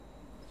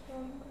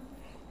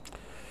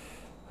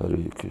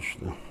Hare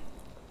Krishna.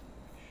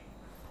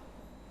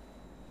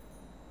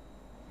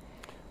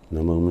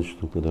 Namo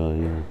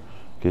Vishnupadaya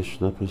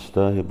Krishna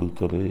Pristaya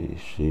Bhutale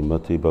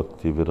Srimati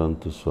Bhakti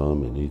Vedanta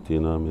Swami Niti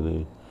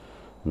Namine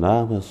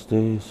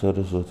Namaste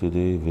Saraswati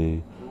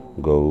Devi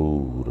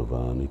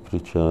Gauravani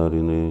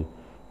Pracharine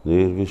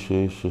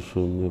Nirvishesha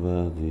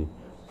Shunyavadi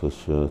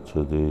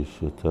Pasyacha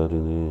Desha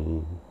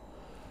Tarine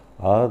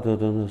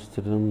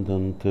Adadanastridam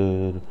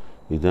Danter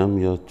Idam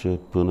Yacha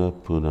Puna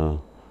Puna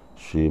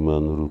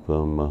Shriman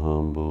Rupam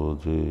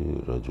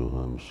Mahamboje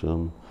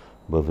Rajohamsham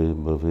Bhave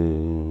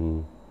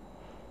Bhave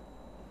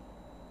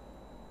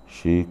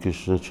Shri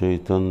Krishna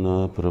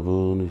Chaitanya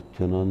Prabhu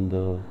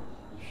Nityananda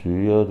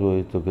Shri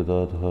Advaita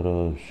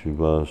Gadadhara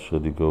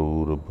Shivasadi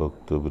Gaura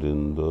Bhakta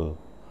Vrinda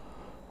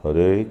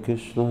Hare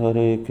Krishna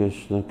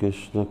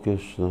Krishna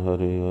Krishna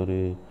Hare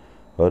Hare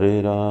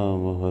Hare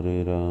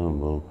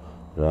Rama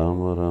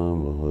Rama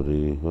Rama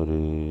Hare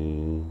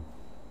Hare.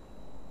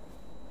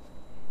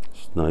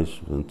 It's nice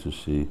to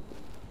see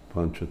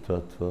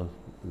Panchatattva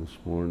this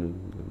morning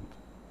and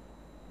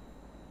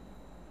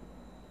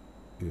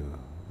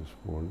this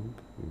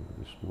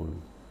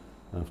morning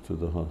after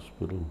the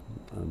hospital,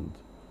 and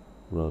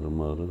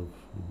Lalita-mādhava,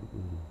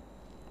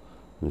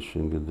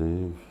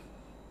 Nishingadev.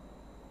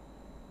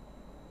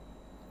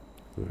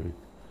 Very,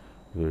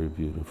 very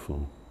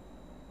beautiful.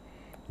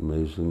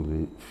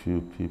 Amazingly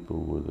few people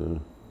were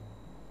there.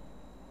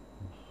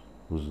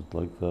 Was it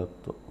like that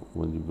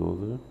when you go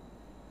there?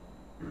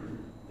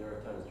 There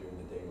are times during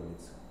the day when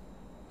it's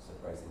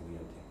surprisingly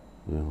empty.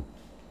 Yeah,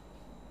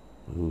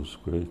 it was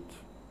great.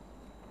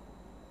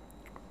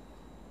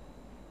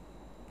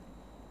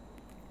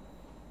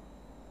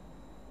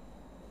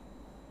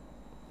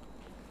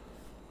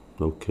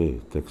 Okay,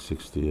 text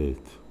 68,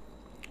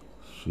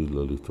 Sri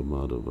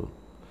Lalita-mādhava.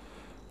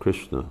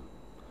 Krishna,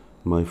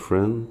 my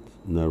friend,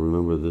 now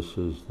remember this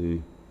is the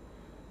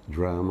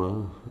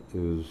drama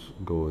is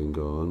going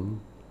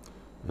on,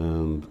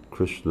 and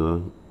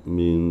Krishna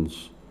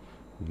means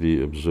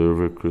the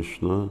observer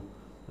Krishna,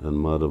 and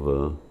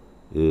Madhava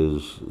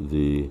is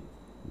the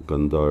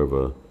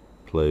Gandharva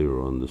player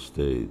on the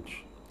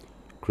stage.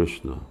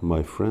 Krishna,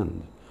 my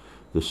friend,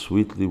 the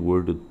sweetly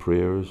worded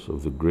prayers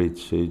of the great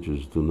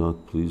sages do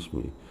not please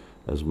me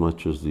as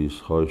much as these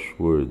harsh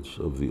words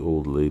of the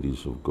old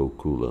ladies of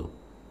Gokula.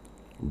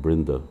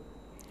 Brinda,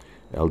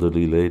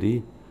 elderly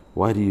lady,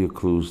 why do you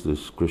accuse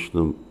this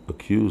Krishna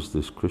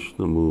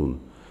moon,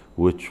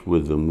 which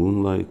with the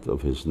moonlight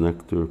of his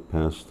nectar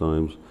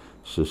pastimes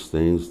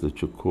sustains the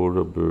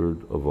chakora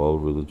bird of all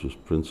religious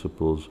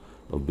principles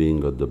of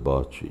being a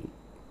debauchee?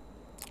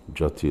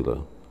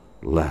 Jatila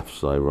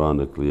laughs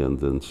ironically and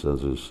then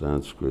says in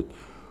Sanskrit,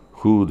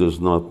 who does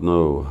not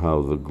know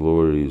how the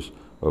glories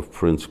of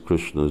Prince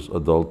Krishna's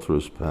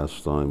adulterous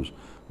pastimes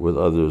with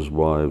others'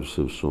 wives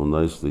have so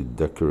nicely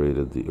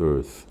decorated the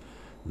earth?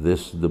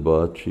 This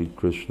debauchee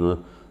Krishna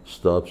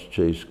stops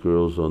chaste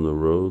girls on the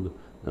road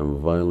and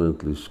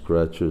violently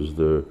scratches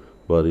their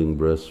budding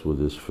breasts with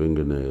his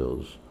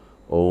fingernails.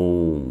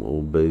 Om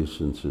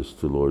obeisances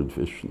to Lord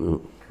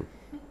Vishnu.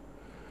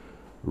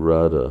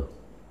 Radha,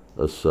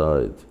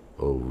 aside,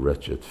 O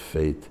wretched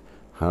fate,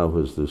 how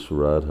has this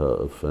Radha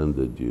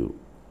offended you?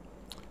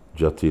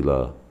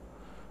 Jatila,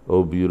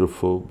 O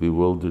beautiful,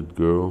 bewildered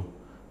girl,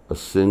 a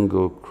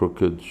single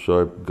crooked,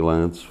 sharp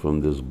glance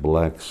from this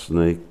black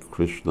snake,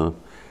 Krishna,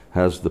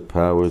 has the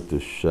power to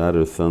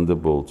shatter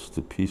thunderbolts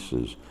to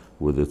pieces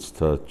with its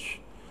touch.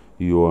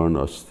 You are an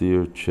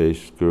austere,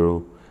 chaste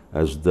girl,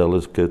 as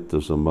delicate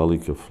as a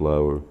malika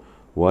flower.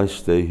 Why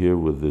stay here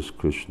with this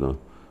Krishna?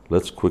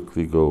 Let's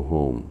quickly go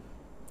home.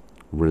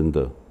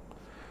 Vrinda,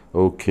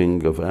 O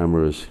king of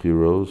amorous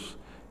heroes,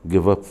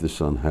 give up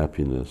this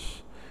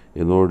unhappiness.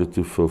 In order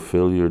to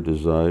fulfill your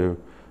desire,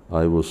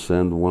 I will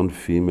send one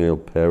female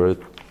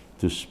parrot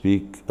to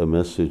speak a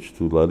message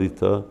to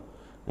Lalita,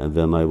 and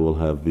then I will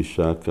have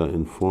Vishaka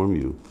inform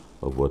you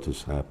of what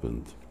has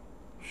happened.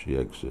 She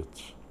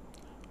exits.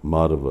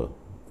 Madhava,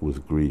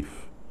 with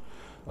grief.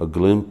 A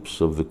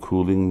glimpse of the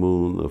cooling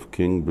moon of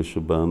King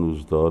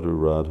Vrishabhanu's daughter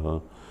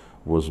Radha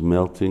was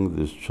melting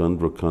this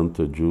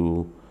Chandrakanta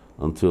jewel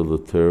until the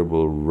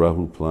terrible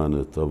Rahu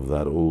planet of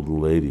that old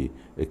lady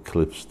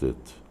eclipsed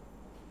it.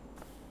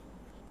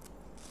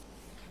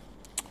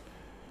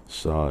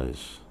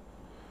 Sighs.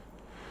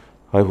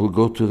 I will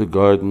go to the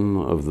garden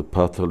of the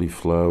patali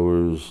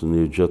flowers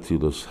near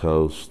Jatila's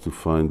house to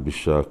find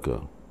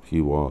Vishaka.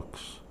 He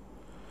walks.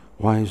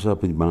 Why is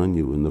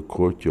Abhimanyu in the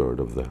courtyard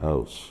of the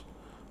house?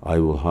 I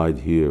will hide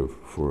here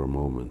for a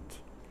moment.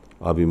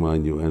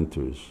 Abhimanyu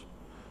enters.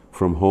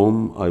 From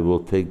home I will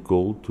take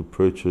gold to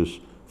purchase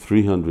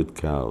 300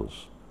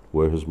 cows.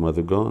 Where has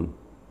mother gone?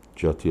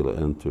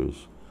 Jatila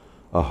enters.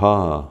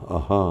 Aha,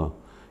 aha.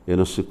 In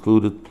a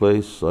secluded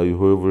place I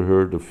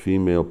overheard a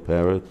female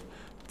parrot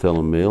tell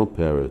a male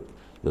parrot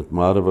that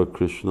Madhava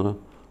Krishna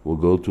will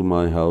go to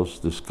my house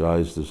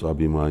disguised as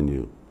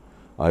Abhimanyu.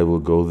 I will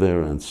go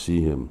there and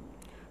see him.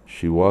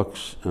 She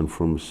walks and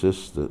from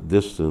a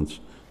distance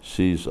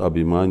sees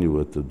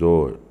Abhimanyu at the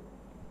door,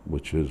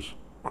 which is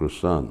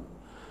Krisan.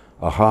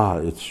 Aha,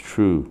 it's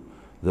true.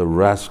 The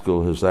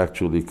rascal has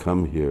actually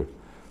come here.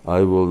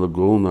 I will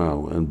go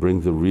now and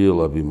bring the real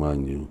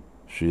Abhimanyu.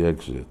 She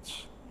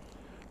exits.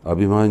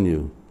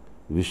 Abhimanyu,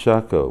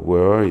 Vishaka,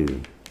 where are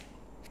you?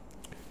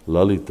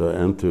 Lalita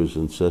enters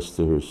and says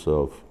to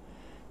herself,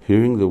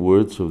 hearing the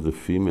words of the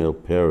female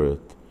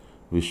parrot,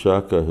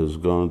 Vishaka has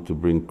gone to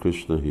bring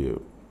Krishna here.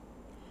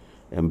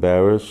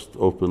 Embarrassed,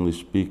 openly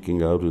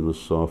speaking out in a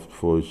soft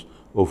voice,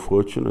 O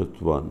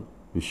fortunate one,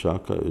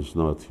 Vishaka is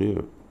not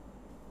here.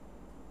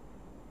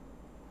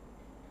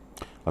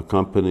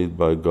 Accompanied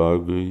by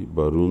Gargi,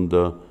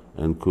 Barunda,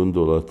 and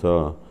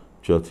Kundalata,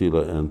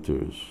 Jatila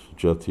enters.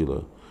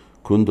 Jatila,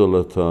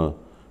 Kundalata,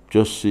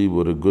 just see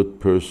what a good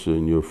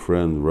person your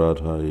friend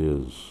Radha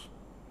is.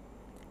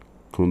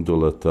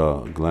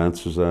 Kundalata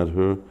glances at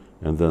her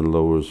and then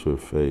lowers her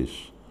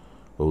face.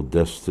 O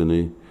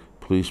destiny,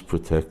 please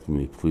protect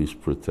me, please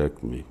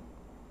protect me.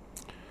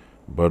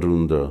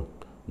 Barunda,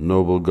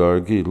 noble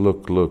Gargi,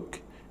 look,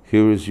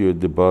 here is your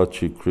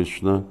debauchee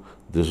Krishna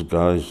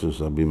disguised as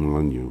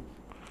Abhimanyu.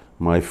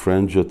 My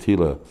friend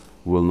Jatila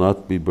will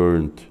not be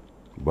burnt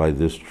by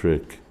this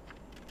trick.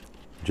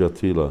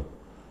 Jatila,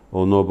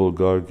 O noble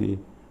Gargi,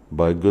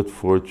 by good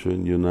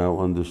fortune you now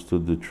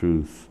understood the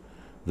truth.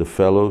 The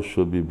fellow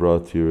shall be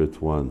brought here at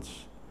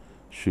once.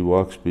 She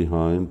walks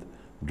behind,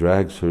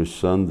 drags her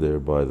son there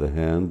by the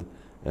hand,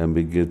 and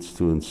begins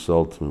to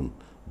insult him.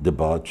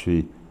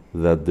 Debauchee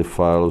that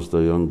defiles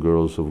the young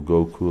girls of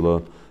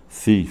Gokula,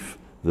 thief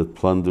that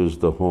plunders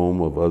the home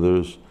of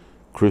others.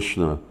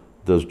 Krishna,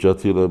 does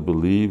Jatila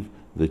believe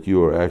that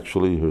you are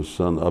actually her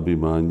son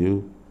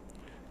Abhimanyu?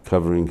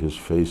 Covering his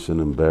face in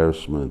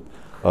embarrassment,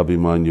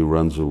 Abhimanyu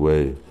runs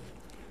away.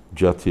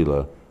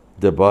 Jatila,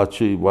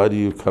 debauchee, why do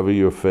you cover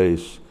your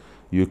face?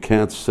 You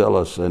can't sell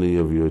us any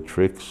of your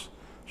tricks.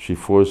 She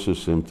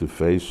forces him to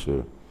face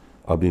her.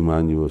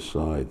 Abhimanyu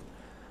aside.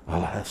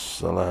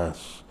 Alas,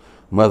 alas,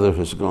 mother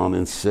has gone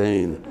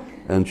insane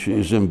and she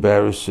is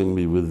embarrassing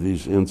me with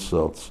these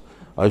insults.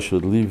 I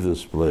should leave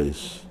this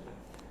place.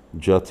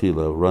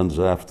 Jatila runs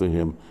after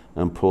him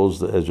and pulls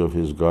the edge of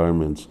his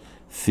garments.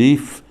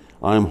 Thief,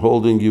 I am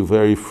holding you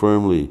very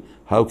firmly.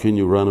 How can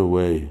you run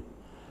away?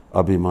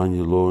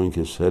 Abhimanyu lowering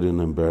his head in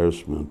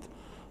embarrassment.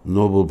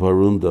 Noble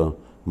Barunda,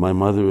 my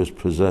mother is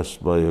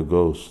possessed by a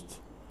ghost.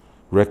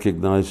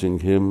 Recognizing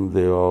him,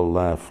 they all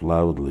laugh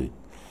loudly.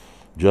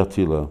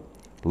 Jatila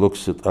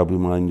looks at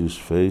Abhimanyu's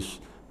face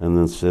and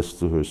then says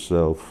to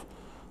herself,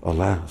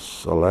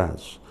 alas,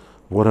 alas,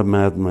 what a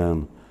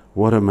madman,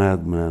 what a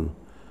madman.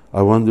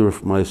 I wonder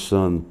if my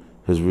son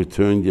has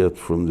returned yet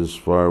from this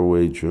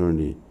faraway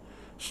journey.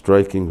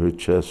 Striking her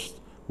chest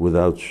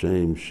without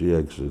shame, she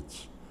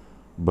exits.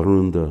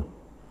 Barunda,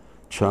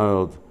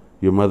 child,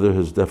 your mother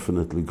has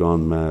definitely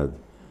gone mad.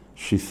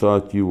 She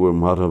thought you were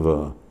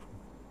Madhava.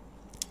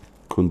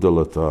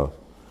 Kundalata,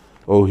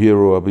 O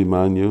hero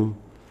Abhimanyu,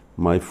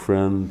 my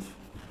friend,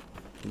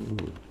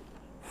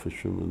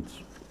 fisherman's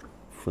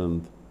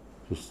friend,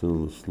 just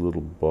in this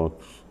little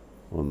box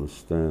on the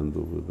stand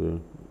over there.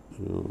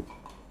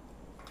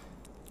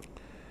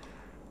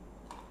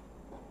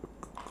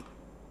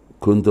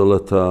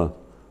 Kundalata,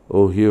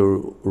 O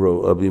hero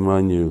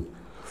Abhimanyu,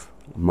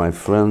 my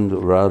friend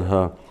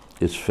Radha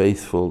is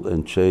faithful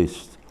and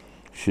chaste.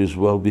 She is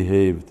well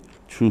behaved,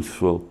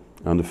 truthful,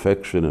 and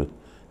affectionate,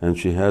 and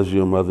she has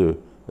your mother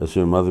as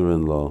her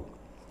mother-in-law.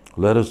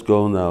 Let us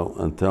go now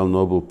and tell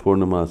noble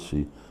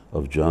Purnamasi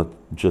of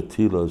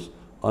Jatila's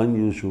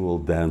unusual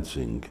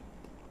dancing.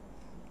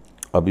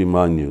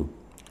 Abhimanyu,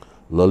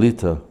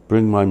 Lalita,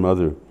 bring my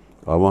mother.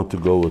 I want to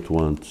go at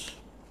once.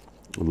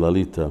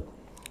 Lalita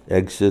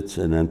exits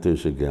and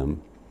enters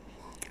again.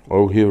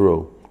 O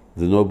hero,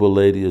 the noble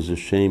lady is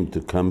ashamed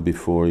to come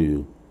before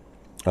you.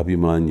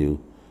 Abhimanyu,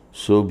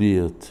 so be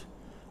it.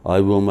 I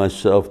will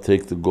myself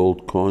take the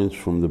gold coins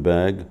from the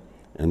bag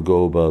and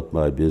go about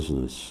my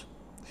business.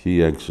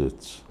 He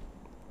exits.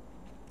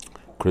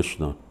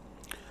 Krishna,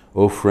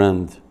 O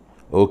friend,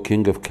 O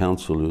king of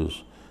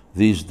counselors,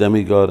 these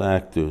demigod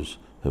actors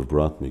have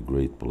brought me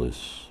great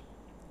bliss.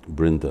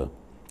 Brinda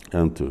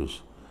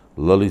enters.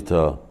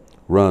 Lalita,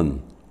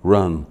 run,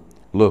 run,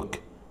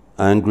 look,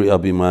 angry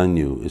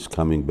Abhimanyu is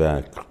coming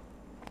back.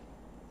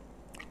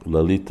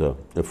 Lalita,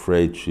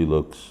 afraid she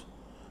looks.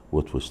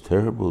 What was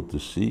terrible to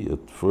see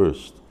at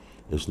first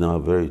is now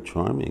very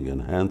charming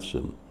and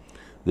handsome.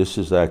 This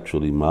is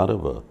actually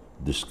Madhava,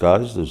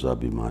 disguised as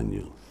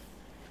Abhimanyu.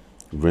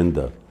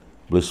 Vrinda,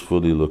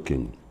 blissfully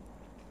looking.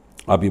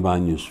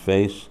 Abhimanyu's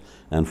face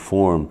and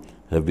form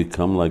have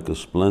become like a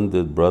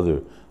splendid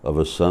brother of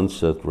a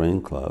sunset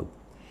rain cloud.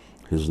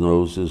 His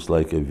nose is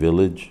like a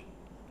village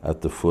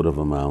at the foot of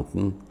a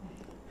mountain.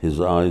 His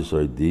eyes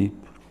are deep.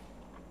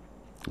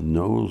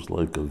 Nose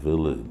like a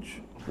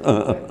village.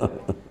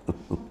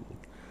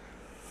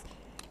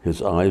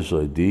 His eyes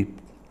are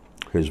deep,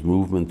 his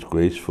movements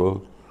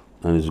graceful,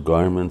 and his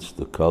garments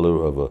the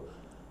color of a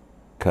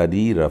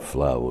kadira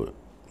flower.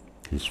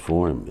 His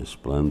form is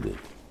splendid.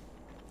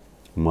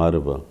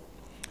 Madhava,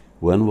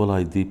 when will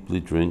I deeply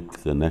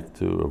drink the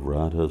nectar of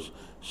Radha's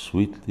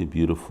sweetly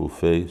beautiful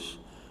face,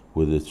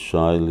 with its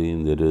shyly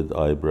knitted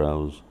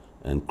eyebrows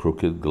and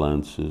crooked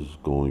glances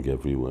going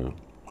everywhere,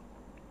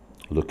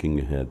 looking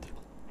ahead.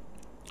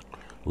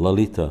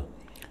 Lalita,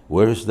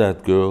 where is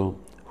that girl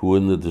who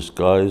in the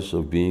disguise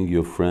of being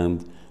your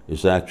friend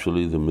is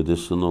actually the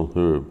medicinal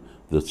herb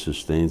that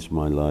sustains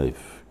my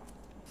life?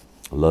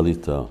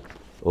 Lalita,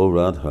 oh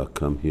Radha,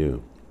 come here.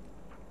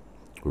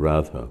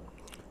 Radha,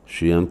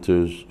 she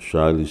enters,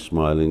 shyly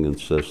smiling, and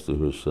says to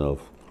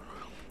herself,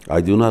 I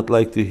do not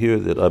like to hear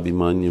that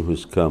Abhimanyu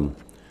has come,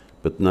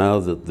 but now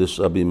that this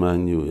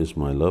Abhimanyu is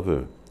my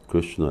lover,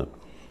 Krishna,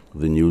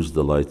 the news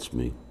delights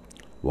me.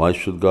 Why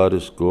should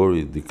Goddess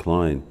Gauri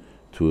decline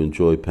to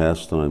enjoy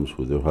pastimes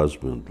with her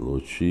husband,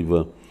 Lord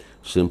Shiva,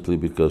 simply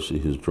because he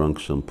has drunk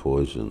some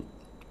poison?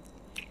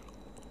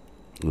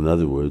 In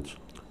other words,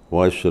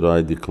 why should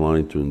I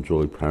decline to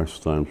enjoy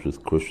pastimes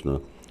with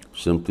Krishna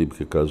simply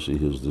because he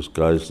has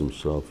disguised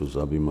himself as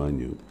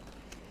Abhimanyu?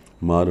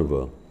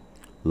 Madhava,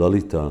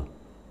 Lalita,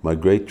 my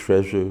great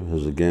treasure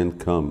has again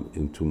come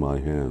into my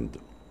hand.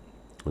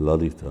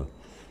 Lalita,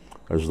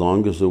 as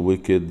long as a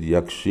wicked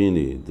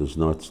Yakshini does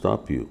not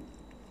stop you.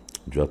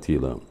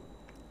 Jatila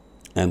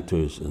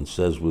enters and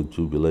says with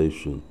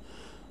jubilation,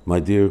 my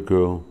dear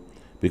girl,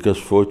 because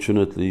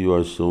fortunately you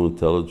are so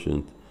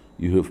intelligent,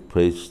 you have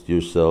placed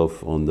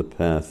yourself on the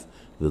path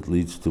that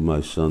leads to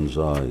my son's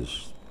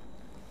eyes.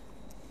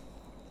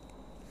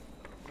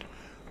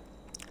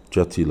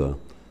 Jatila,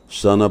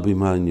 son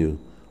Abhimanyu,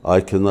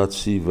 I cannot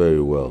see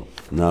very well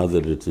now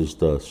that it is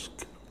dusk.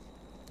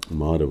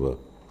 Madhava,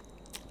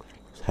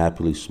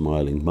 happily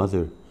smiling,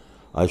 Mother,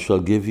 I shall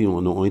give you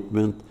an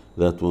ointment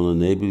that will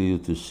enable you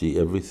to see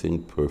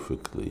everything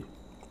perfectly.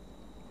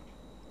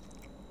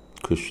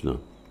 Krishna,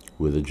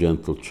 with a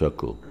gentle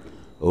chuckle,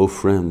 O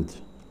friend,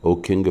 O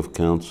king of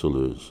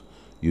counselors,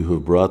 you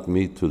have brought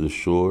me to the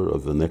shore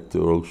of the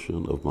nectar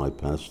ocean of my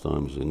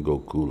pastimes in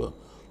Gokula.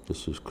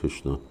 This is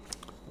Krishna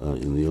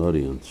in the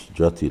audience.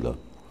 Jatila,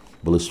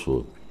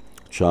 blissful,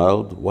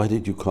 child, why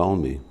did you call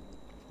me?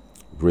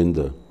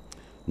 Vrinda,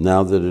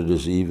 now that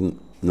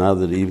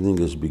evening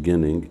is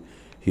beginning,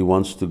 he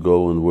wants to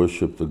go and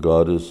worship the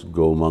goddess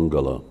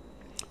Gomangala.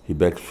 He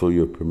begs for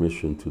your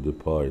permission to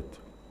depart.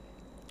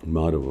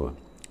 Madhava,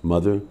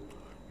 Mother,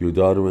 your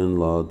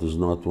daughter-in-law does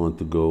not want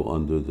to go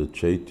under the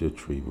chaitya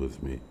tree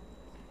with me.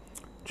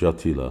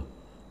 Jatila,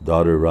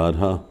 daughter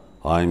Radha,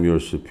 I am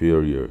your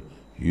superior.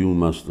 You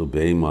must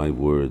obey my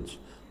words.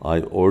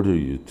 I order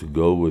you to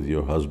go with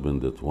your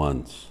husband at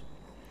once.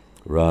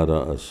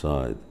 Radha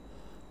aside,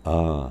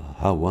 ah,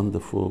 how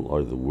wonderful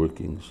are the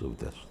workings of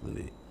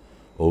destiny.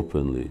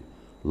 Openly,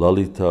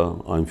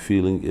 Lalita, I'm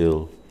feeling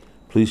ill.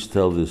 Please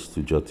tell this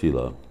to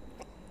Jatila.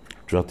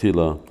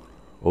 Jatila,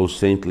 O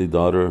saintly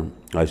daughter,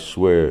 I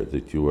swear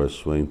that you are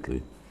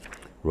saintly.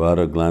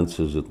 Radha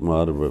glances at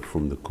Madhava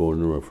from the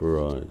corner of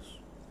her eyes.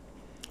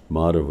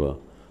 Madhava,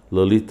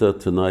 Lalita,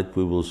 tonight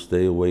we will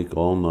stay awake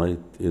all night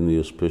in the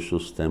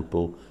auspicious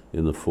temple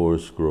in the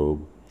forest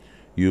grove.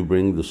 You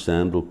bring the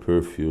sandal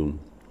perfume.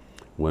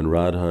 When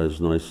Radha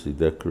is nicely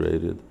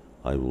decorated,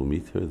 I will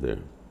meet her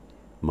there.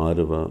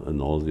 Madhava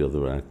and all the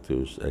other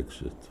actors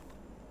exit.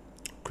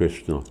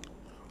 Krishna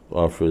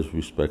offers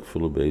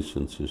respectful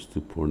obeisances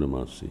to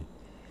Purnamasi.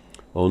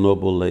 O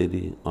noble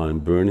lady, I am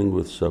burning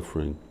with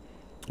suffering.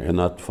 I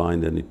cannot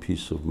find any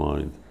peace of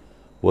mind.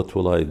 What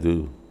will I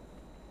do?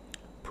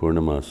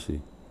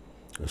 Purnamasi,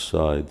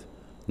 aside,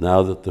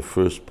 now that the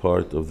first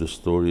part of the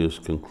story is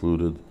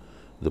concluded,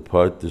 the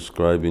part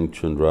describing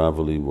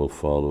Chandravali will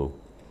follow.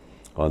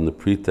 On the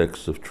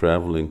pretext of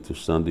traveling to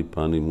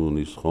Sandipani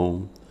Muni's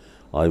home,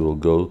 I will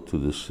go to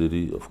the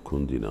city of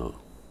Kundina.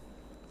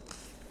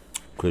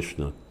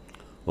 Krishna,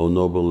 O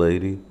noble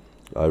lady,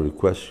 I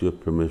request your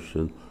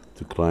permission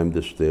to climb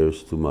the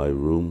stairs to my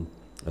room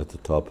at the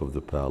top of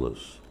the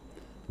palace.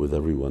 With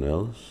everyone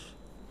else,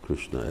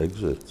 Krishna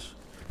exits.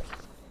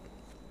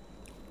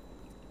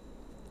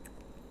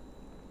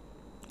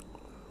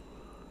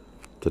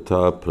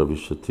 Tata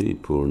pravishati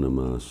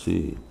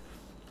purnamasi.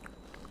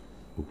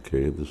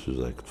 Okay, this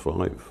is Act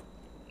 5.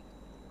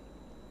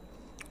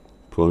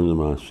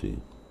 Purnamasi.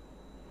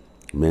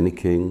 Many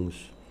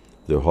kings,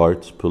 their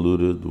hearts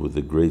polluted with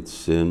the great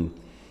sin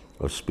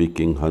of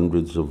speaking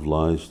hundreds of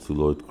lies to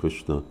Lord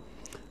Krishna,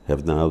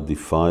 have now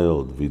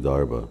defiled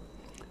Vidarbha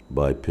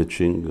by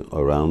pitching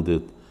around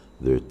it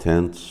their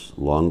tents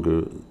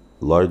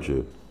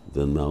larger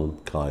than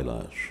Mount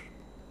Kailash.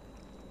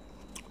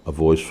 A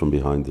voice from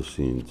behind the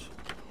scenes.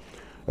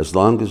 As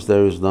long as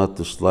there is not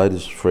the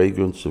slightest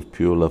fragrance of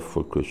pure love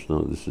for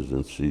Krishna, this is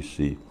in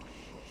CC,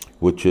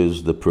 which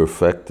is the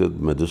perfected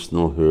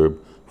medicinal herb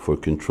for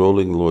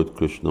controlling Lord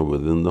Krishna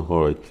within the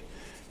heart,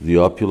 the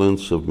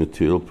opulence of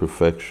material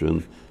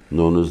perfection,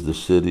 known as the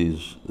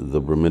siddhis, the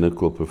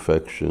Brahminical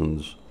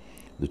perfections,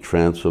 the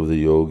trance of the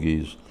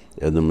yogis,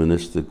 and the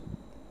monistic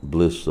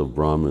bliss of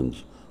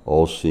Brahmins,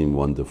 all seem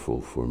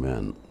wonderful for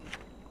men.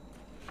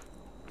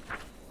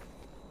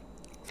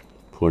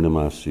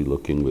 Purnamasi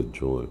looking with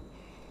joy.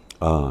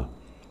 Ah,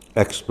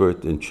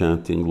 expert in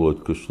chanting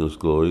Lord Krishna's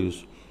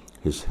glories,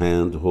 his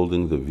hand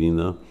holding the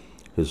veena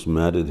his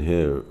matted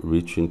hair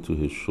reaching to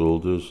his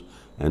shoulders,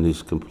 and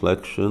his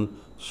complexion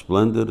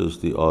splendid as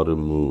the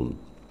autumn moon.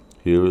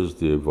 Here is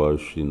the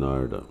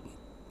Varshinarda.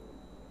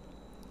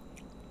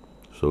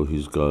 So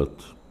he's got,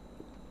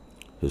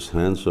 his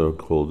hands are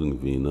holding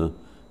Veena,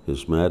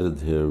 his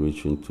matted hair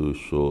reaching to his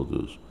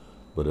shoulders,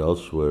 but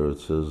elsewhere it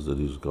says that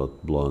he's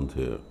got blonde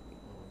hair.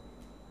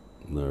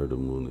 Narada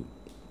Muni.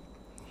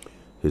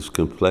 His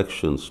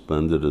complexion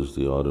splendid as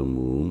the autumn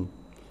moon.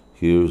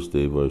 Here's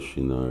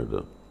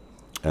Devarshinarda.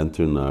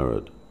 Enter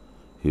Narad.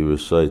 He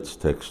recites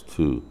text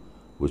 2,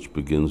 which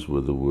begins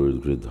with the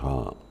word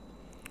Ridha.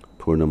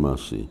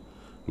 Purnamasi.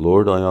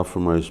 Lord, I offer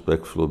my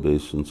respectful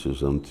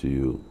obeisances unto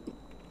you.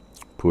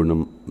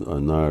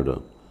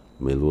 Narada.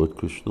 May Lord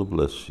Krishna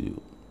bless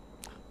you.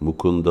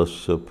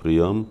 Mukundasya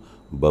priyam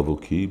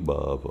bhavuki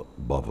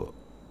bhava.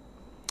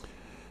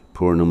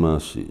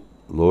 Purnamasi.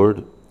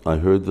 Lord, I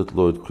heard that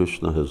Lord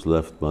Krishna has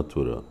left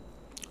Mathura.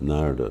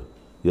 Narada.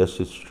 Yes,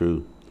 it's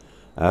true.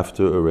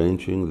 After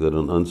arranging that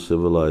an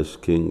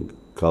uncivilized king,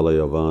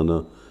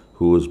 Kalayavana,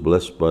 who was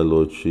blessed by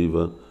Lord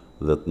Shiva,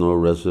 that no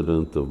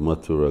resident of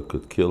Mathura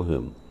could kill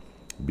him,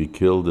 be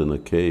killed in a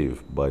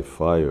cave by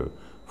fire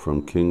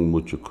from King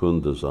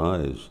Muchakunda's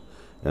eyes,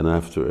 and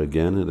after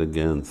again and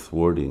again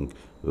thwarting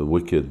the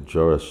wicked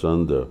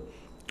Jarasandha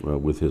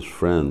with his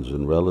friends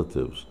and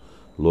relatives,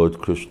 Lord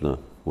Krishna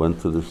went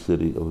to the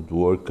city of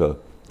Dwarka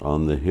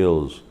on the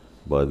hills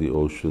by the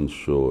ocean's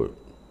shore.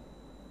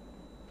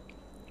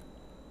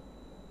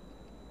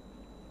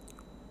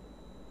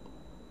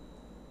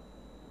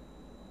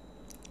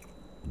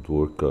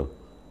 Dwarka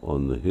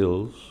on the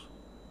hills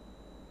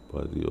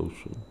by the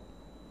ocean.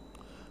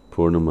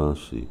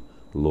 Purnamasi.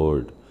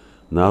 Lord,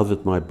 now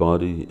that my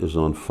body is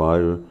on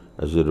fire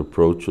as it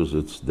approaches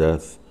its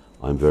death,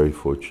 I'm very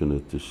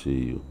fortunate to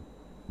see you.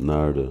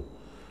 Narada.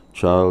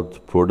 Child,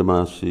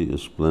 Purnamasi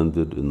is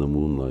splendid in the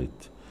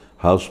moonlight.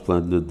 How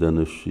splendid then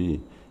is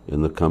she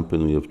in the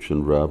company of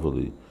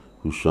Chandravali,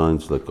 who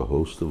shines like a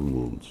host of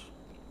moons.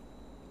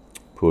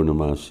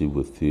 Purnamasi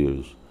with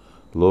tears.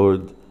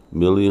 Lord,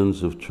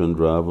 millions of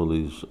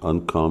Chandravali's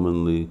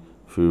uncommonly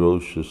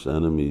ferocious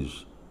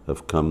enemies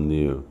have come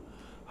near.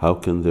 How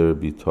can there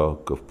be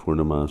talk of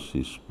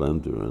Purnamasi's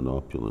splendor and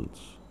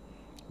opulence?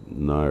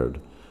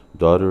 Nard.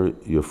 Daughter,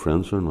 your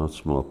friends are not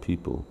small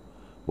people.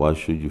 Why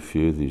should you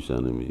fear these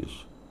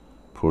enemies?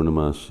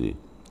 Purnamasi.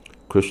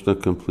 Krishna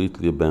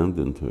completely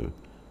abandoned her,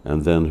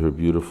 and then her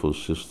beautiful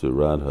sister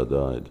Radha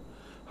died.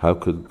 How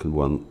could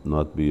one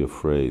not be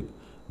afraid?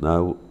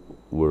 Now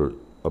we're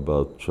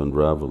about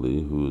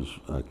Chandravali, who is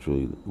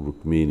actually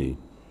Rukmini,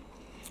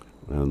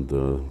 and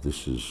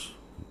this is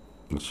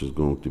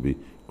going to be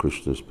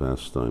Krishna's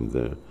pastime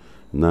there.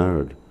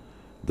 Narad.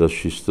 Does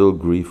she still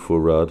grieve for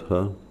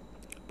Radha?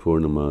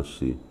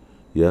 Purnamasi.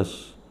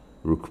 Yes,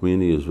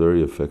 Rukmini is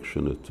very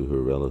affectionate to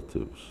her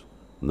relatives.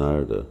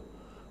 Narada.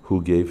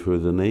 Who gave her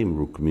the name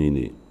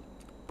Rukmini?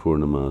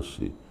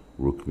 Purnamasi.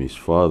 Rukmi's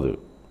father.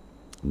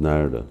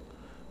 Narada.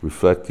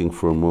 Reflecting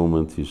for a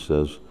moment, he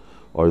says,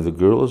 are the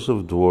girls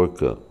of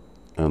Dwarka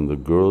and the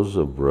girls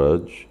of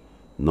Braj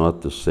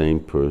not the same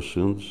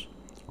persons,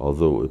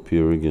 although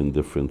appearing in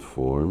different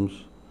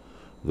forms?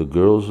 The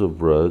girls of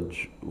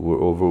Braj were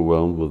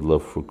overwhelmed with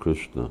love for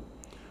Krishna.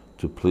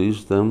 To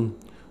please them,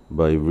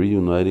 by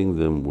reuniting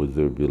them with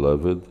their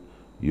beloved,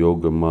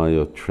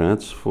 Yogamaya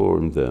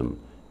transformed them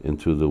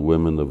into the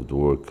women of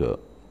Dwarka.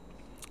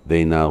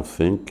 They now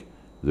think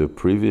their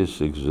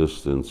previous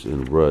existence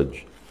in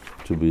Braj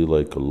to be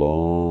like a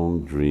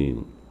long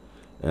dream,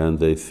 and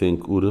they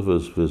think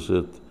Uddhava's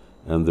visit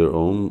and their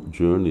own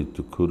journey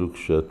to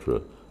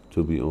Kurukshetra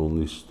to be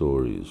only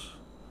stories.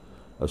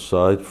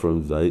 Aside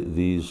from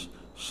these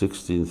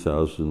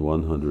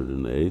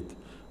 16,108,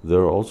 there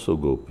are also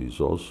gopis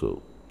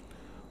also.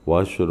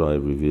 Why should I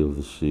reveal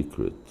the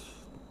secret?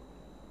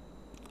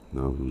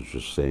 Now he was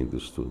just saying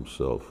this to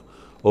himself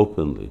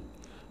openly.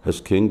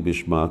 Has King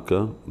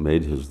Bhishmaka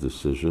made his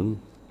decision?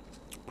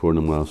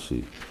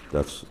 Purnamasi,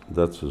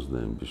 that's his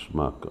name,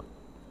 Bhishmaka.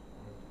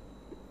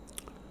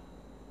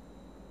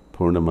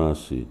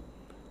 Purnamasi,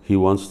 he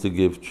wants to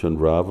give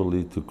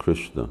Chandravali to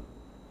Krishna,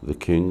 the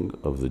king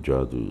of the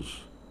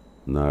Jadus.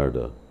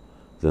 Narada,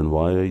 then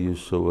why are you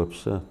so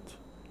upset?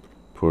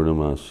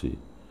 Purnamasi,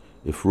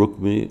 if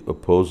Rukmi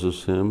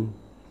opposes him,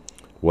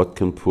 what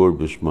can poor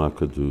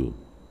Bhishmaka do?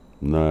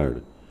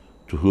 Nard,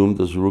 to whom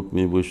does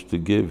Rukmi wish to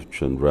give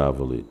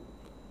Chandravali?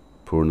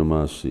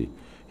 Purnamasi,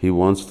 he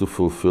wants to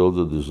fulfill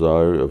the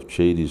desire of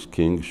Chedi's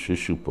king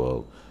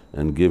Shishupal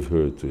and give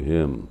her to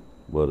him.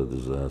 What a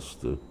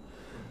disaster.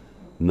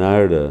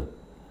 Narada,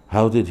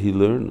 how did he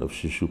learn of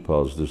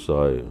Shishupal's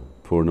desire?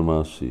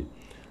 Purnamasi,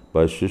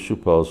 by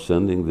Shishupal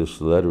sending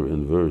this letter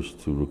in verse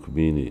to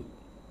Rukmini.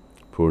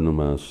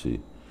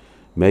 Purnamasi,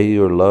 may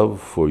your love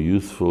for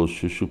youthful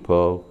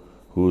Shishupal,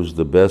 who is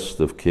the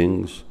best of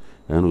kings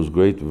and whose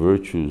great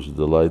virtues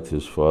delight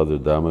his father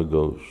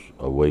Damagosh,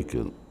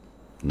 awaken.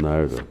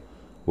 Narada,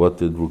 what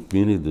did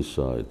Rukmini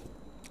decide?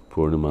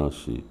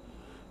 Purnamasi,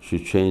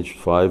 she changed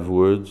 5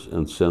 words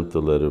and sent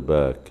the letter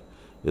back.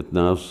 It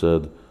now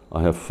said,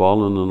 I have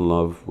fallen in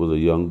love with a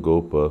young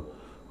Gopa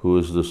who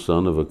is the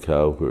son of a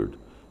cowherd.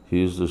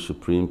 He is the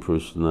Supreme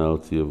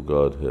Personality of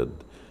Godhead.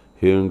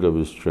 Hearing of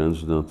his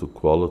transcendental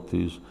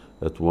qualities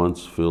at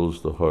once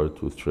fills the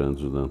heart with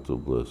transcendental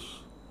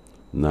bliss.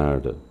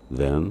 Narada,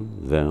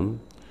 then,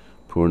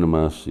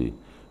 Purnamasi,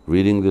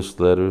 reading this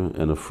letter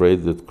and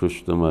afraid that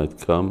Krishna might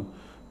come,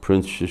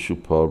 Prince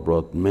Shishupal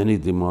brought many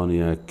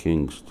demoniac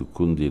kings to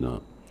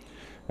Kundina.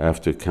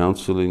 After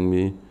counseling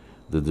me,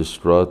 the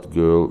distraught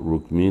girl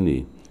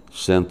Rukmini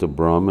sent a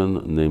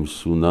Brahmin named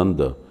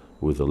Sunanda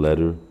with a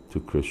letter to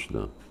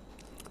Krishna.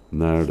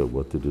 Narada,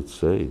 what did it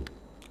say?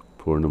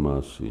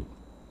 Purnamasi.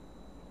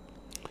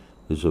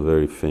 These are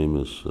very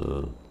famous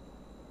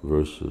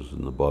verses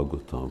in the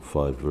Bhagavatam,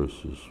 5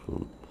 verses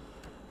from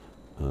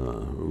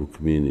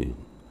Rukmini.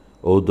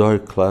 O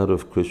dark cloud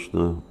of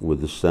Krishna,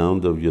 with the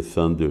sound of your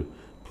thunder,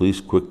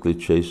 please quickly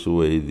chase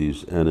away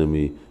these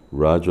enemy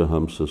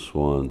Rajahamsa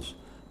swans,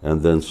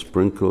 and then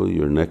sprinkle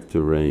your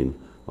nectar rain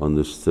on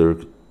this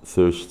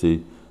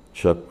thirsty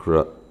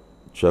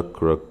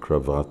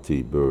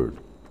Chakrakravati bird.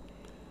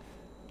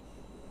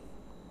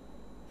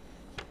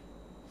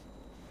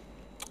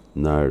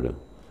 Narada,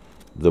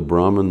 the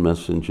Brahmin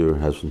messenger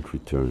hasn't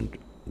returned.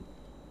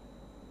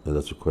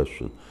 That's a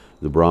question.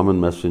 The Brahmin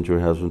messenger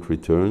hasn't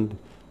returned?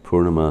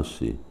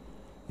 Purnamasi,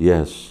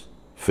 yes,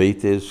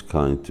 fate is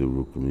kind to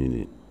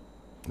Rukmini.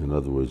 In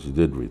other words, he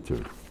did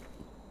return.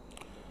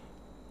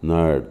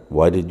 Narad,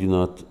 why did you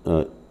not,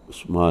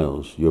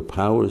 smiles, your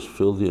powers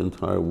fill the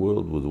entire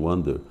world with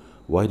wonder.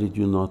 Why did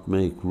you not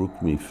make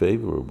Rukmi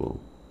favorable?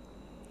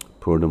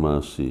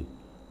 Purnamasi,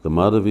 the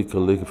Madhavika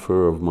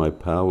liquor of my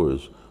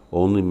powers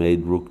only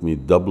made Rukmi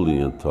doubly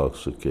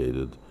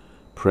intoxicated.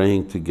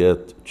 Praying to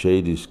get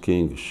Chedi's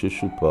king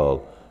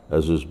Shishupal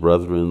as his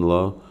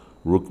brother-in-law,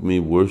 Rukmi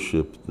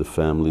worshipped the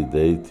family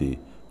deity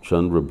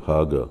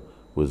Chandrabhaga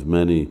with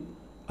many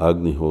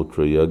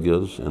Agnihotra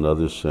yagyas and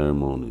other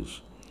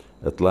ceremonies.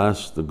 At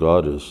last the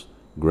goddess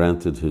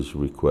granted his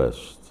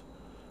request.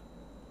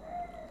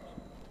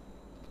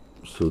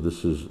 So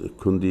this is,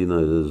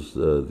 Kundina is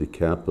the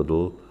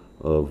capital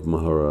of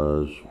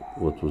Maharaj,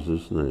 what was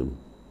his name?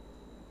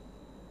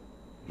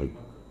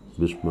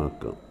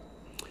 Bhishmaka.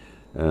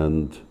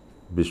 And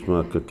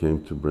Bhishmaka came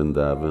to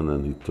Vrindavan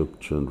and he took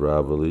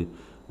Chandravali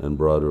and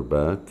brought her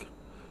back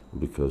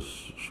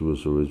because she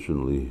was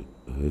originally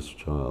his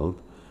child,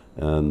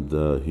 and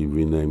he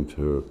renamed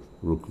her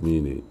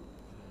Rukmini.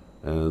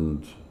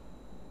 And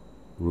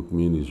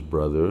Rukmini's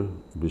brother,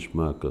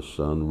 Bhishmaka's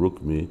son,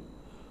 Rukmi,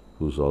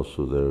 who's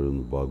also there in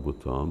the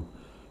Bhagavatam,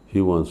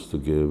 he wants to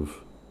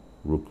give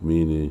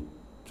Rukmini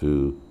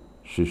to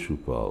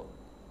Shishupal.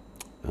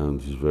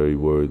 And he's very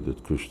worried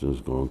that Krishna is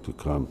going to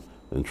come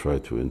and try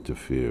to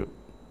interfere.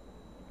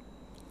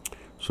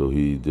 So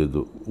he did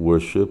the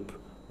worship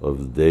of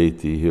the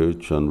deity here,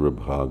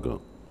 Chandrabhaga,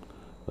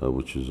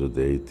 which is a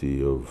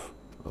deity of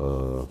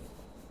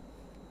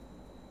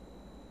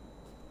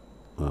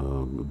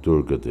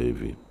Durga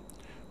Devi.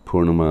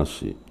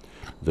 Purnamasi.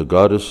 The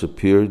goddess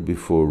appeared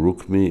before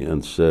Rukmi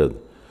and said,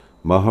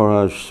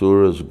 Maharaj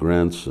Sura's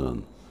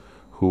grandson,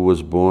 who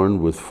was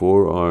born with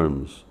 4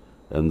 arms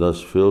and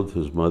thus filled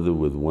his mother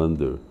with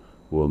wonder,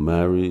 will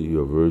marry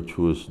your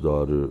virtuous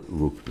daughter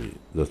Rukmi.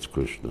 That's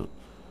Krishna.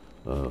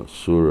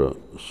 Sura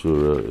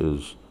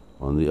is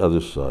on the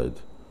other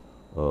side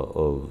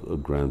of a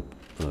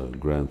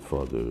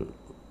grandfather.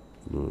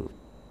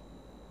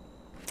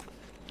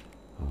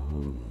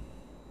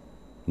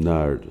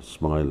 Nard,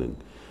 smiling.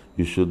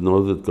 You should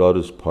know that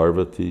goddess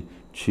Parvati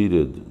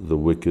cheated the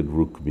wicked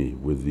Rukmi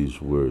with these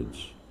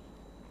words.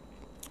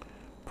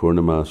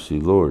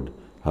 Purnamasi, Lord,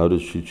 how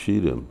did she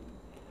cheat him?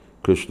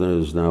 Krishna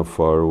is now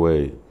far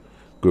away.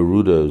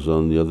 Garuda is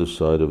on the other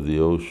side of the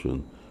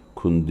ocean.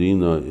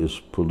 Kundina is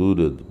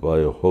polluted by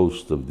a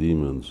host of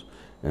demons,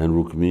 and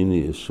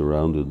Rukmini is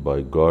surrounded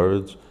by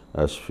guards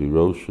as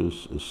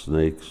ferocious as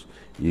snakes,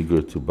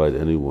 eager to bite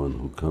anyone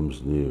who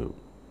comes near.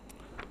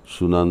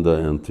 Sunanda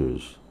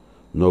enters.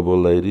 Noble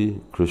lady,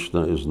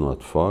 Krishna is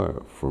not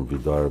far from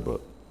Vidarbha.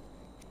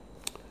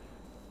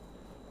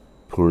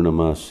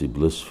 Purnamasi,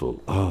 blissful.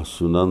 Ah,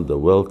 Sunanda,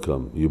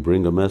 welcome. You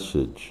bring a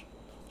message.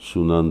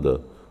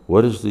 Sunanda,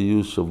 what is the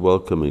use of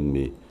welcoming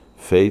me?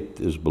 Fate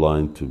is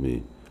blind to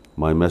me.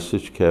 My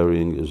message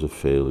carrying is a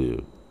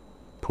failure.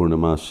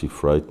 Purnamasi,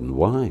 frightened.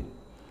 Why?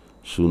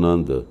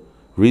 Sunanda,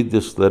 read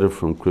this letter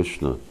from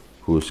Krishna,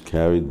 who is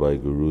carried by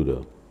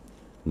Garuda.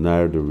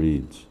 Narada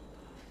reads,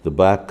 the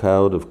black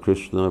cloud of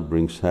Krishna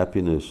brings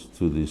happiness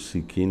to the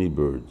Sikini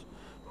birds,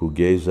 who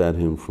gaze at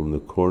him from the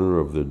corner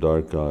of their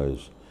dark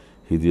eyes.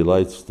 He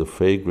delights the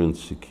fragrant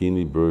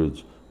Sikini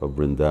birds of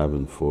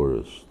Vrindavan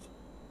forest.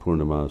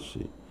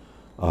 Purnamasi.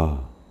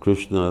 Ah,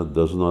 Krishna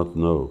does not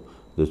know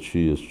that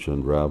she is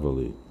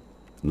Chandravali.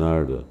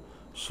 Narada.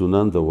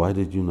 Sunanda, why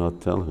did you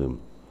not tell him?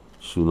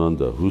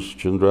 Sunanda, who's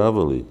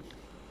Chandravali?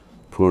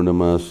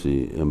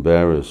 Purnamasi,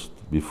 embarrassed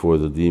before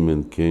the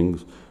demon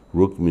kings,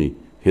 Rukmi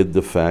hid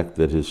the fact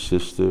that his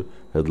sister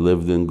had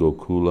lived in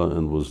Gokula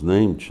and was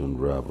named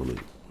Chandravali.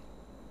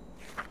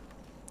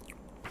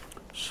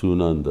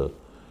 Sunanda,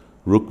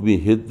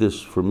 Rukmi hid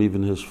this from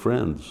even his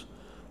friends.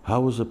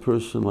 How is a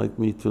person like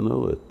me to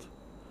know it?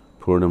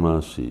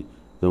 Purnamasi.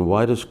 Then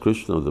why does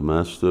Krishna, the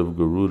master of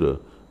Garuda,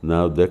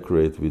 now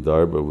decorate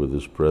Vidarbha with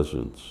his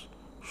presence?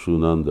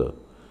 Shunanda.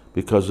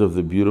 Because of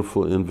the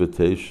beautiful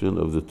invitation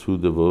of the two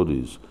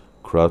devotees,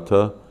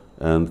 Krata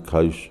and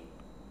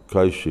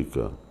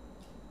Kaishika.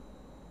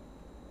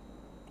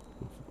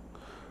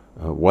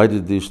 Why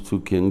did these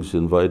two kings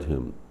invite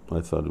him?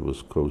 I thought it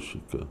was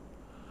Kaushika.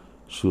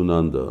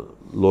 Sunanda.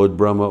 Lord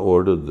Brahma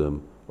ordered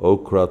them, O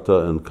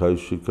Krata and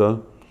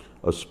Kaishika,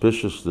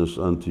 auspiciousness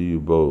unto you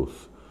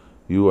both.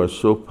 You are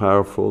so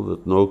powerful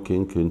that no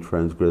king can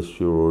transgress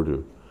your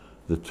order.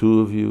 The two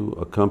of you,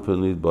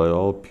 accompanied by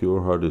all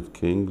pure-hearted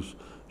kings,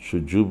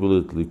 should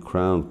jubilantly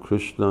crown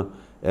Krishna,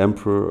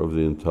 emperor of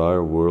the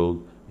entire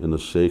world, in a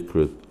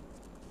sacred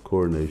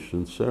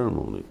coronation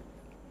ceremony.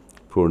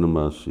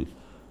 Purnamasi.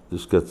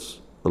 This gets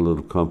a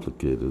little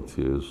complicated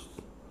here.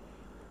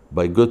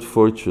 By good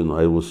fortune,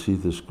 I will see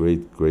this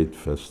great, great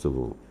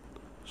festival.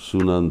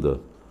 Sunanda.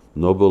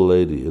 Noble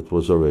lady, it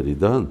was already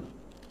done.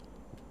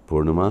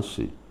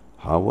 Purnamasi.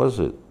 How was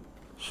it?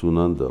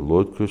 Sunanda.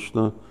 Lord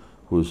Krishna,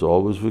 who is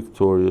always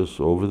victorious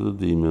over the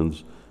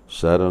demons,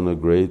 sat on a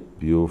great,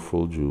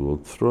 beautiful,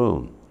 jeweled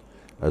throne.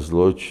 As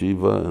Lord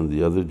Shiva and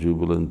the other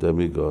jubilant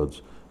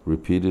demigods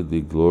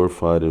repeatedly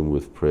glorified him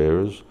with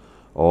prayers,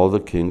 all the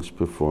kings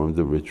performed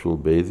the ritual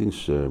bathing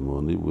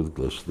ceremony with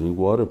glistening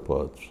water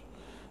pots.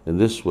 In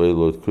this way,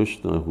 Lord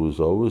Krishna, who is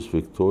always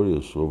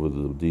victorious over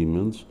the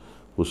demons,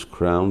 was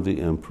crowned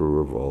the emperor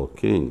of all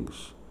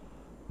kings.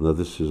 Now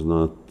this is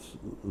not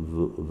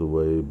the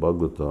way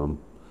Bhagavatam,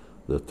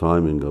 the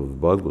timing of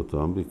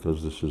Bhagavatam,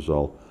 because this is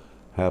all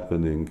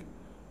happening,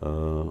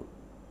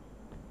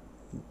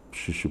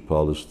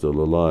 Shishupal is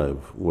still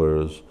alive,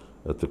 whereas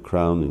at the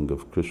crowning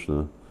of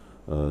Krishna,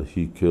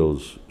 he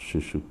kills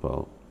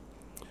Shishupal.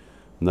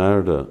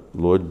 Narada,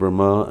 Lord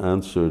Brahma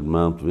answered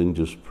Mount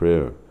Vindhya's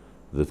prayer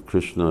that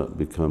Krishna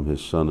become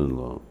his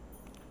son-in-law.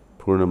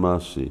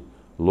 Purnamasi,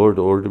 Lord,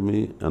 order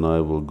me, and I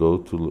will go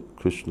to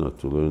Krishna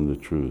to learn the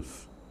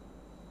truth.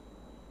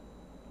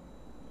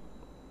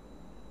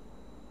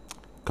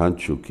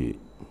 Kanchuki.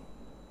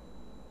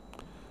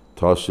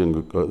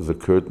 Tossing the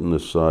curtain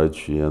aside,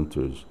 she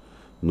enters.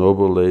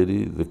 Noble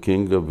lady, the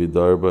king of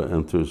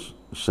Vidarbha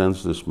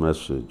sends this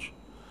message.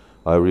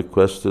 I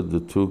requested the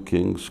two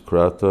kings,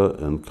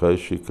 Krata and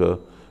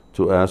Kaishika,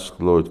 to ask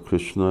Lord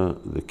Krishna,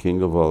 the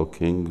king of all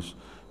kings,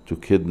 to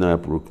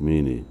kidnap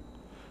Rukmini.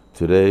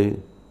 Today,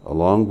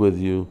 along with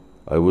you,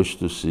 I wish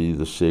to see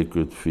the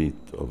sacred feet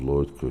of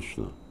Lord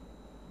Krishna.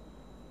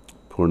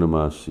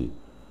 Purnamasi.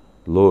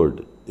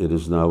 Lord, it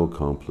is now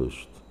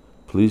accomplished.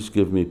 Please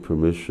give me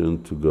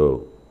permission to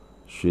go.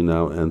 She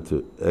now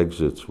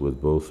exits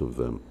with both of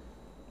them.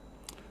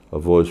 A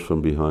voice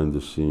from behind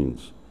the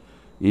scenes.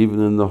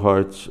 Even in the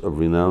hearts of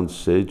renowned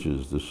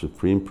sages, the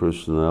Supreme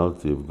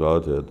Personality of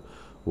Godhead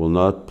will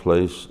not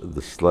place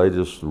the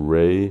slightest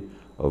ray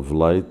of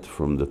light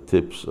from the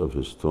tips of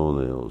his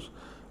toenails.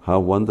 How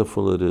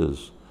wonderful it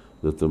is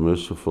that the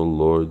merciful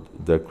Lord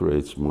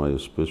decorates my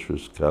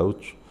auspicious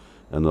couch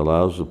and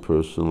allows a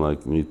person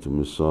like me to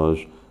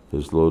massage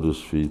his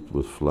lotus feet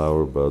with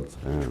flower-bud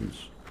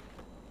hands.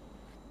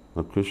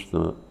 Now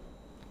Krishna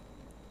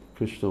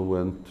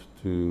went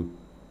to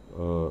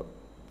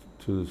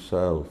the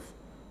south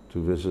to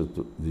visit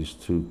these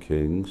two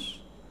kings,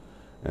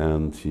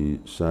 and he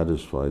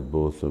satisfied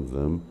both of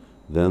them.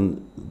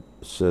 Then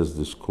says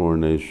this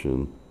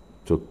coronation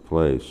took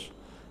place,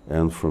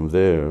 and from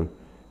there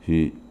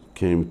he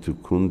came to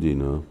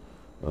Kundina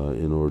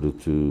in order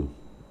to,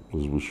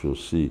 as we shall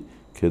see,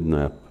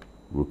 kidnap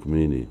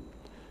Rukmini.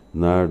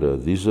 Narada,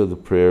 these are the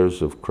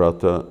prayers of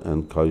Krata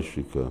and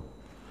Kaishika.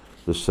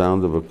 The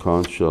sound of a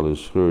conch shell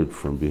is heard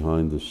from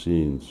behind the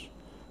scenes.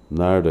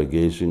 Narada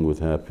gazing with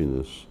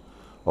happiness.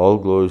 All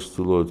glories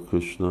to Lord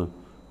Krishna,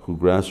 who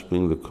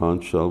grasping the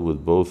conch shell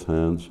with both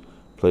hands,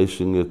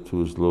 placing it to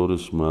his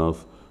lotus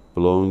mouth,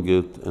 blowing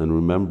it, and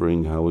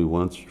remembering how he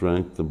once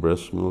drank the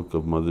breast milk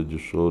of Mother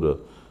Yashoda,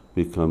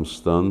 becomes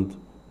stunned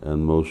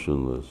and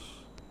motionless.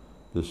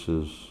 This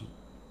is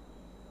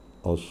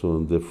also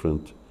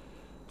indifferent.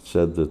 It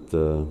said that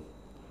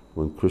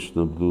when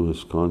Krishna blew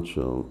his conch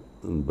shell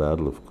in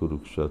battle of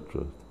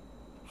Kurukshetra,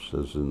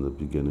 says in the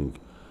beginning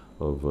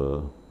of,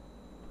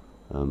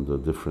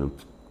 and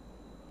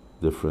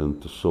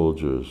different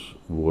soldiers,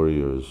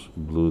 warriors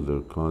blew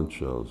their conch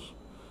shells,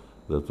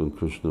 that when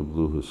Krishna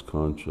blew his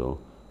conch shell,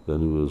 then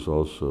he was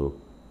also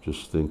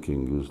just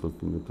thinking, he was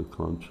looking at the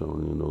conch shell,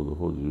 and the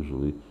whole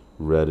usually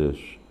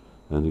reddish,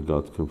 and he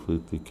got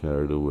completely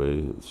carried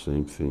away. The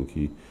same thing,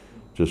 he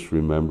just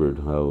remembered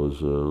how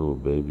as a little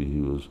baby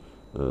he was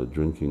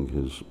drinking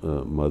his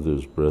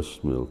mother's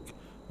breast milk,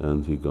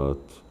 and he got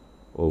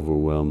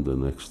overwhelmed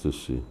in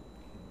ecstasy.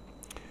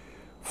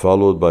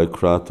 Followed by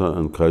Krata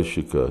and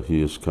Kaishika,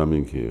 he is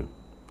coming here.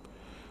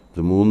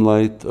 The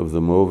moonlight of the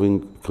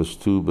moving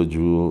Kaustubha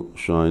jewel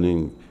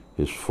shining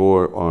his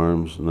four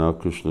arms, now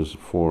Krishna's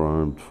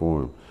four-armed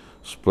form,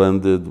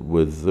 splendid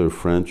with their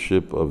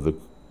friendship of the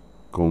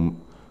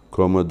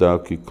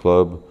Komadaki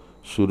club,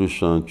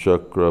 Sudarshan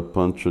chakra,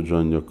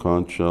 Panchajanya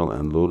conch shell,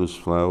 and lotus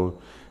flower,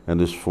 and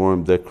his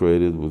form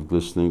decorated with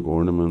glistening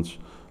ornaments.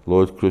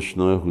 Lord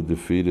Krishna, who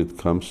defeated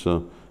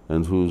Kamsa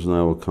and who is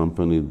now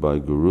accompanied by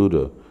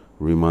Garuda,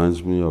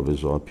 reminds me of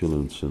his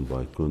opulence in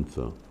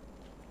Vaikuntha.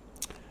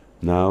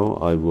 Now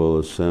I will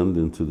ascend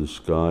into the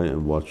sky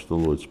and watch the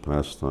Lord's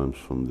pastimes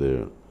from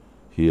there.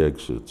 He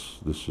exits.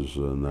 This is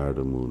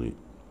Narada Muni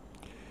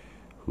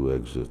who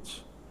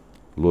exits.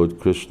 Lord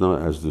Krishna,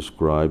 as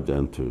described,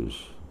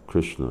 enters.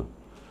 Krishna,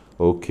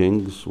 O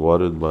kings,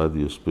 watered by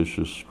the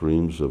auspicious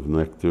streams of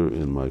nectar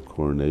in my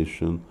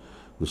coronation,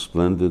 the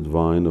splendid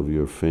vine of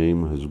your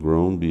fame has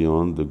grown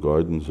beyond the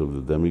gardens of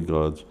the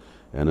demigods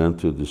and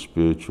entered the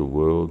spiritual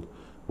world,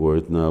 where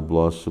it now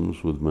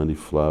blossoms with many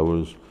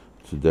flowers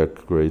to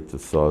decorate the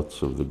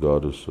thoughts of the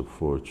goddess of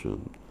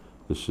fortune.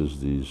 This is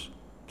these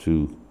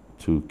two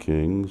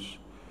kings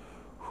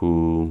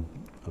who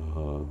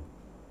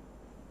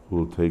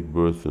will take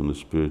birth in the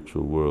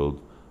spiritual world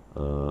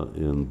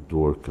in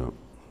Dwarka.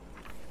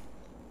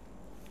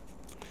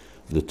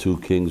 The two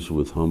kings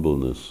with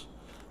humbleness.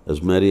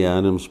 As many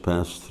atoms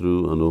pass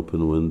through an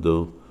open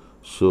window,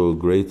 so a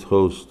great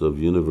host of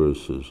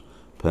universes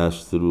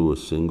pass through a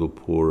single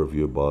pore of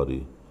your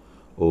body.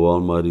 O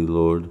Almighty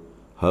Lord,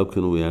 how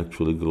can we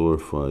actually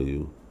glorify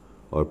you?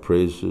 Our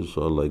praises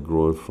are like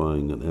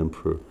glorifying an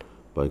emperor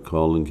by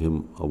calling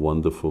him a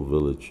wonderful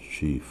village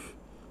chief.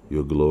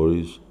 Your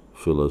glories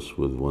fill us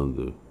with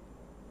wonder.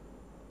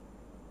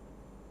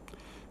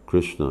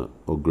 Krishna,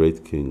 O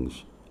great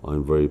kings, I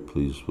am very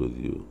pleased with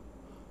you.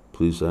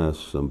 Please ask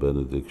some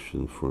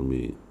benediction for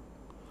me.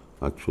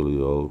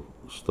 Actually, I'll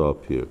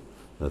stop here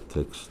at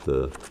text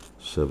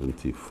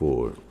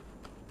 74,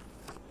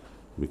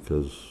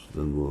 because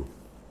then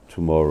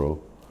tomorrow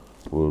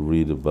we'll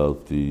read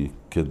about the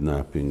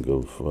kidnapping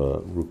of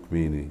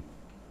Rukmini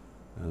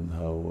and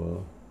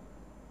how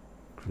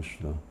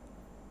Krishna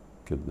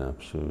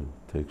kidnaps her,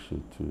 takes her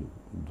to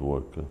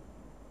Dwarka.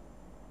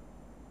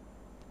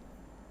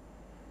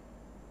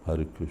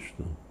 Hare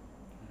Krishna.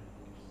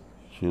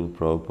 Srila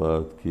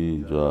Prabhupada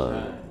ki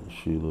jai,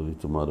 Srila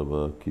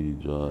Lalita-mādhava ki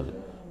jai,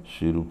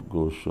 Srila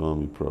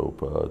Goswami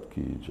Prabhupada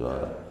ki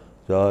jai,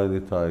 Jai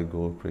Nitai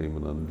Gaur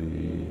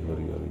Premanandi,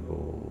 Hari Hari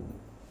Bol.